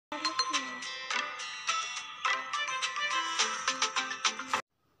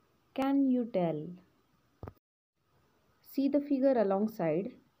Can you tell? See the figure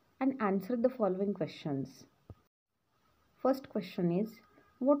alongside and answer the following questions. First question is,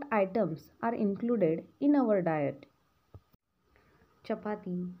 what items are included in our diet?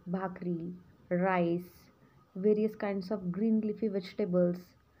 Chapati, bhakri, rice, various kinds of green leafy vegetables,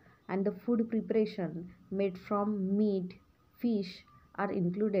 and the food preparation made from meat, fish are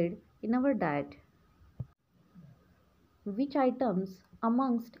included in our diet. Which items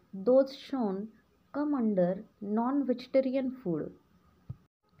amongst those shown come under non-vegetarian food?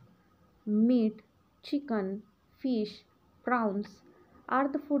 Meat, chicken, fish, prawns are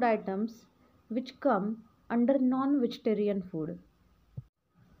the food items which come under non-vegetarian food.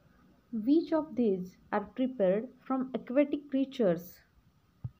 Which of these are prepared from aquatic creatures?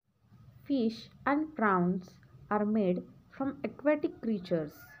 Fish and prawns are made from aquatic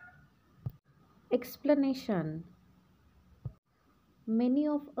creatures. Explanation. Many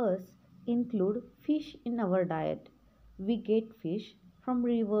of us include fish in our diet. We get fish from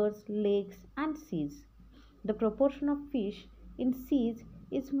rivers, lakes, and seas. The proportion of fish in seas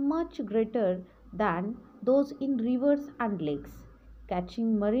is much greater than those in rivers and lakes.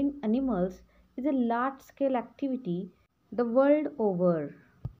 Catching marine animals is a large-scale activity the world over.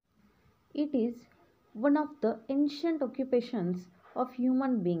 It is one of the ancient occupations of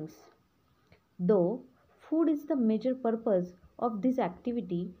human beings. Though food is the major purpose of this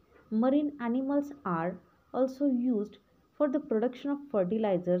activity, marine animals are also used for the production of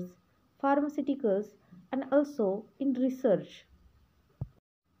fertilizers, pharmaceuticals, and also in research.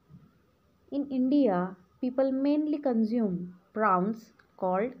 In India, people mainly consume prawns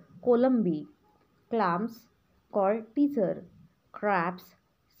called columbi, clams called teaser, crabs,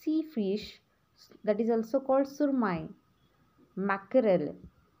 sea fish that is also called surmai, mackerel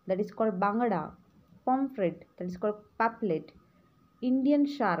that is called bangada, pomfret that is called paplet, Indian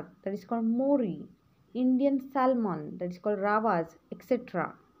shark that is called mori, Indian salmon that is called ravas,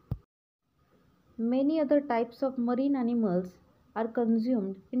 etc. Many other types of marine animals are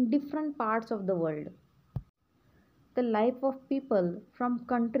consumed in different parts of the world. The life of people from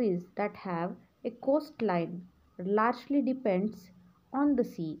countries that have a coastline largely depends on the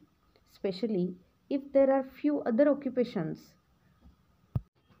sea, especially if there are few other occupations.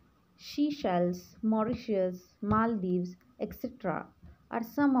 Seychelles, Mauritius, Maldives, etc. are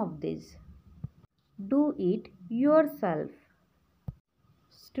some of these. Do it yourself.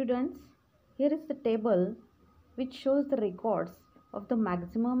 Students, here is the table which shows the records of the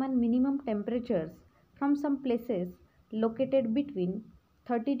maximum and minimum temperatures from some places located between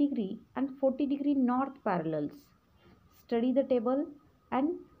 30° and 40° north parallels. Study the table and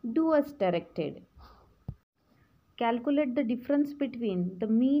do as directed. Calculate the difference between the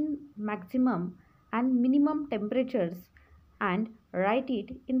mean, maximum and minimum temperatures and write it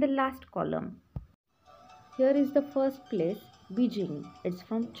in the last column. Here is the first place, Beijing. It's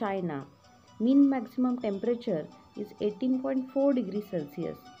from China. Mean maximum temperature is 18.4 degrees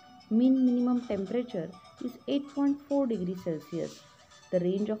Celsius. Mean minimum temperature is 8.4 degrees Celsius. The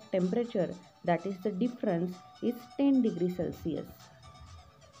range of temperature, that is the difference, is 10 degrees Celsius.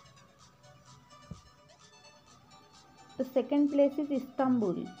 The second place is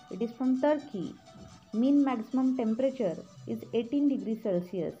Istanbul. It is from Turkey. Mean maximum temperature is 18 degrees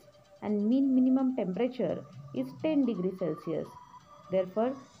Celsius and mean minimum temperature is 10 degrees Celsius.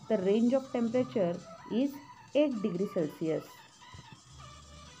 Therefore, the range of temperature is 8 degrees Celsius.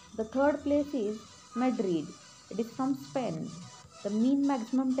 The third place is Madrid. It is from Spain. The mean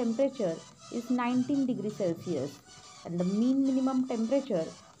maximum temperature is 19 degrees Celsius and the mean minimum temperature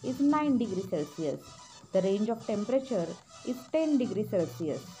is 9 degrees Celsius. The range of temperature is 10 degrees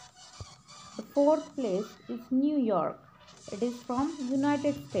Celsius. The fourth place is New York. It is from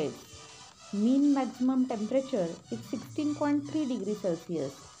United States. Mean maximum temperature is 16.3 degrees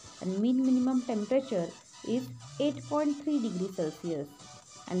Celsius and mean minimum temperature is 8.3 degrees Celsius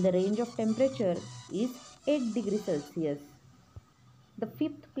and the range of temperature is 8 degrees Celsius. The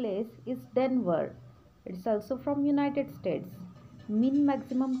fifth place is Denver. It is also from United States. Mean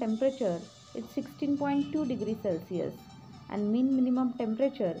maximum temperature is 16.2 degrees Celsius and mean minimum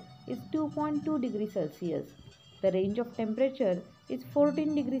temperature is 2.2 degrees Celsius. The range of temperature is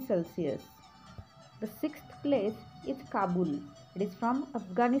 14 degrees Celsius. The sixth place is Kabul. It is from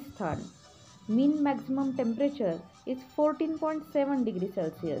Afghanistan. Mean maximum temperature is 14.7 degrees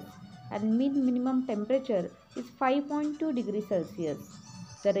Celsius and mean minimum temperature is 5.2 degrees Celsius.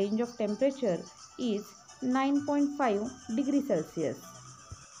 The range of temperature is 9.5 degrees Celsius.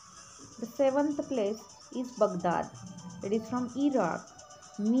 The seventh place is Baghdad. It is from Iraq.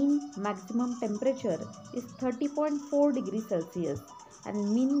 Mean maximum temperature is 30.4 degrees Celsius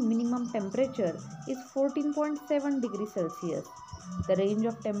and mean minimum temperature is 14.7 degrees Celsius. The range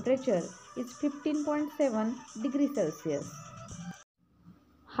of temperature is 15.7 degrees Celsius.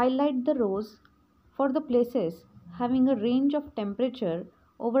 Highlight the rows for the places having a range of temperature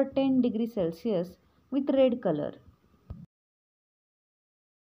over 10 degrees Celsius with red color.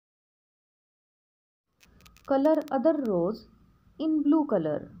 Color other rows in blue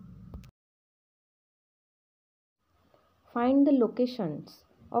color. Find the locations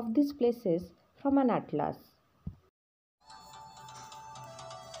of these places from an atlas.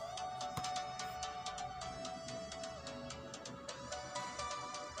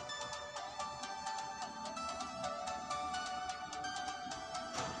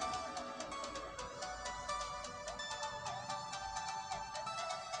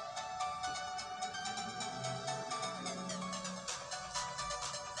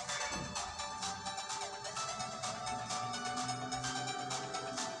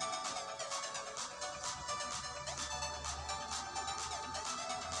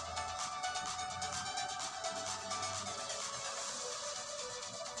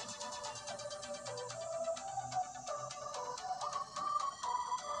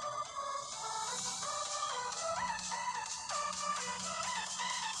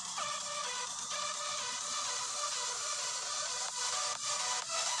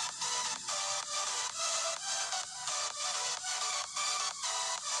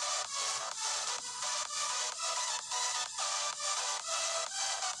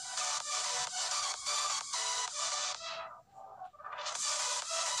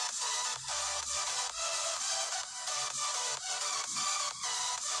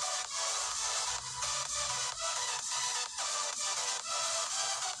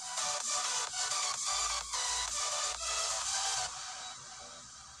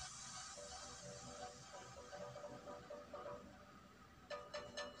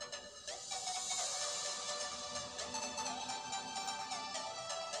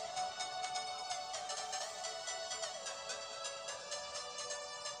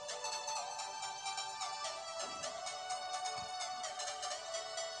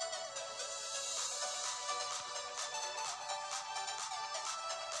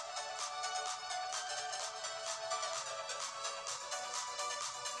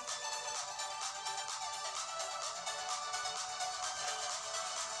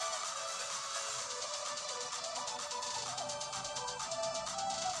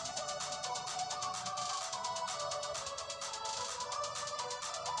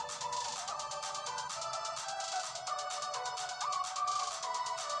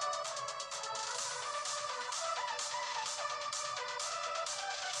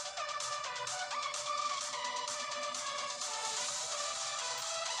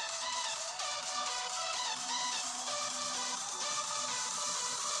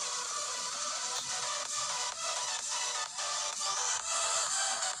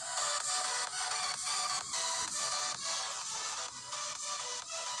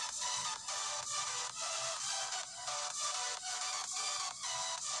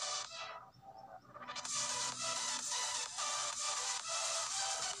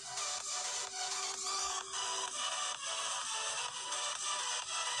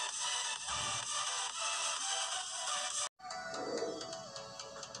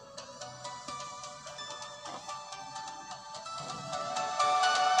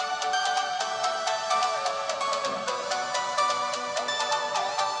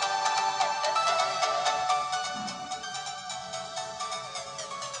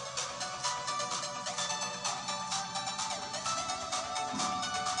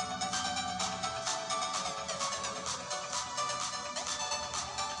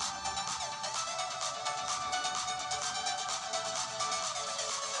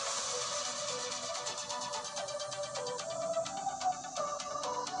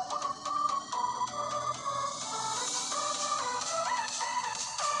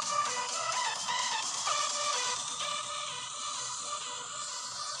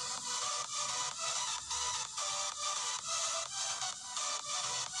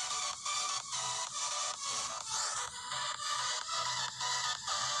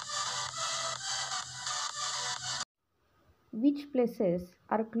 Which places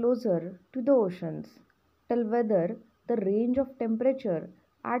are closer to the oceans? Tell whether the range of temperature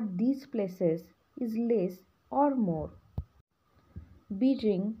at these places is less or more.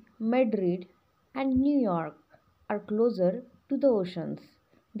 Beijing, Madrid, and New York are closer to the oceans.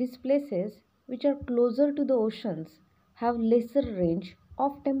 These places, which are closer to the oceans, have lesser range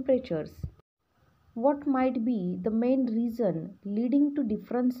of temperatures. What might be the main reason leading to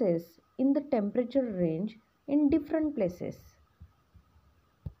differences in the temperature range in different places?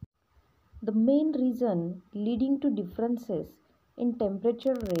 The main reason leading to differences in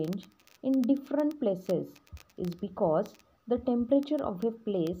temperature range in different places is because the temperature of a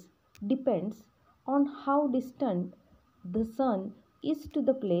place depends on how distant the sun is to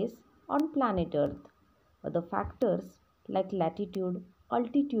the place on planet Earth. Other factors like latitude,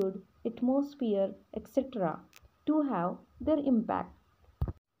 altitude, atmosphere, etc. too have their impact.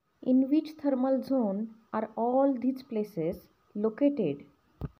 In which thermal zone are all these places located?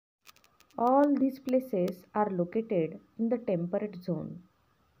 All these places are located in the temperate zone.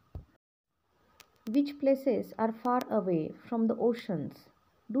 Which places are far away from the oceans?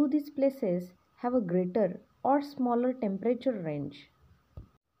 Do these places have a greater or smaller temperature range?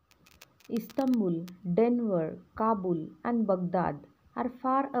 Istanbul, Denver, Kabul, and Baghdad are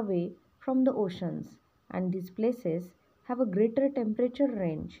far away from the oceans, and these places have a greater temperature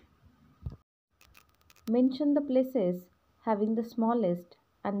range. Mention the places having the smallest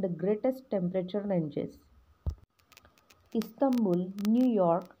and the greatest temperature ranges. Istanbul, New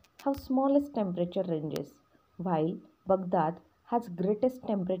York have smallest temperature ranges, while Baghdad has greatest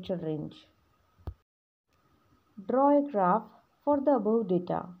temperature range. Draw a graph for the above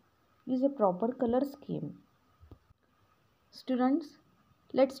data. Use a proper color scheme. Students,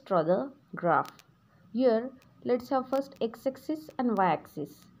 let's draw the graph. Here, let's have first x-axis and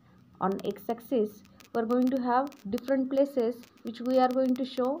y-axis. On x-axis, we are going to have different places which we are going to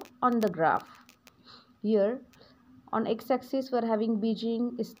show on the graph. Here, on x-axis, we are having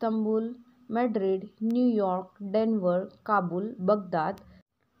Beijing, Istanbul, Madrid, New York, Denver, Kabul, Baghdad.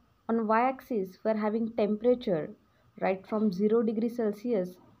 On y-axis, we are having temperature right from 0 degrees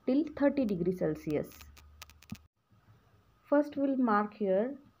Celsius till 30 degrees Celsius. First, we will mark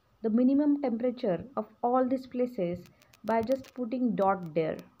here the minimum temperature of all these places by just putting dot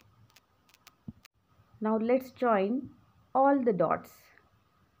there. Now let's join all the dots.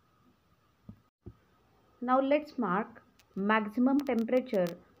 Now let's mark maximum temperature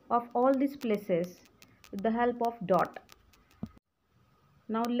of all these places with the help of dot.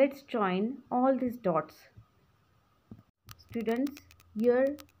 Now let's join all these dots. Students,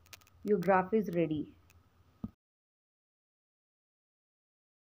 here your graph is ready.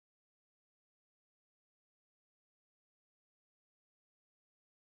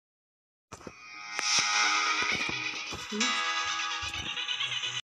 See?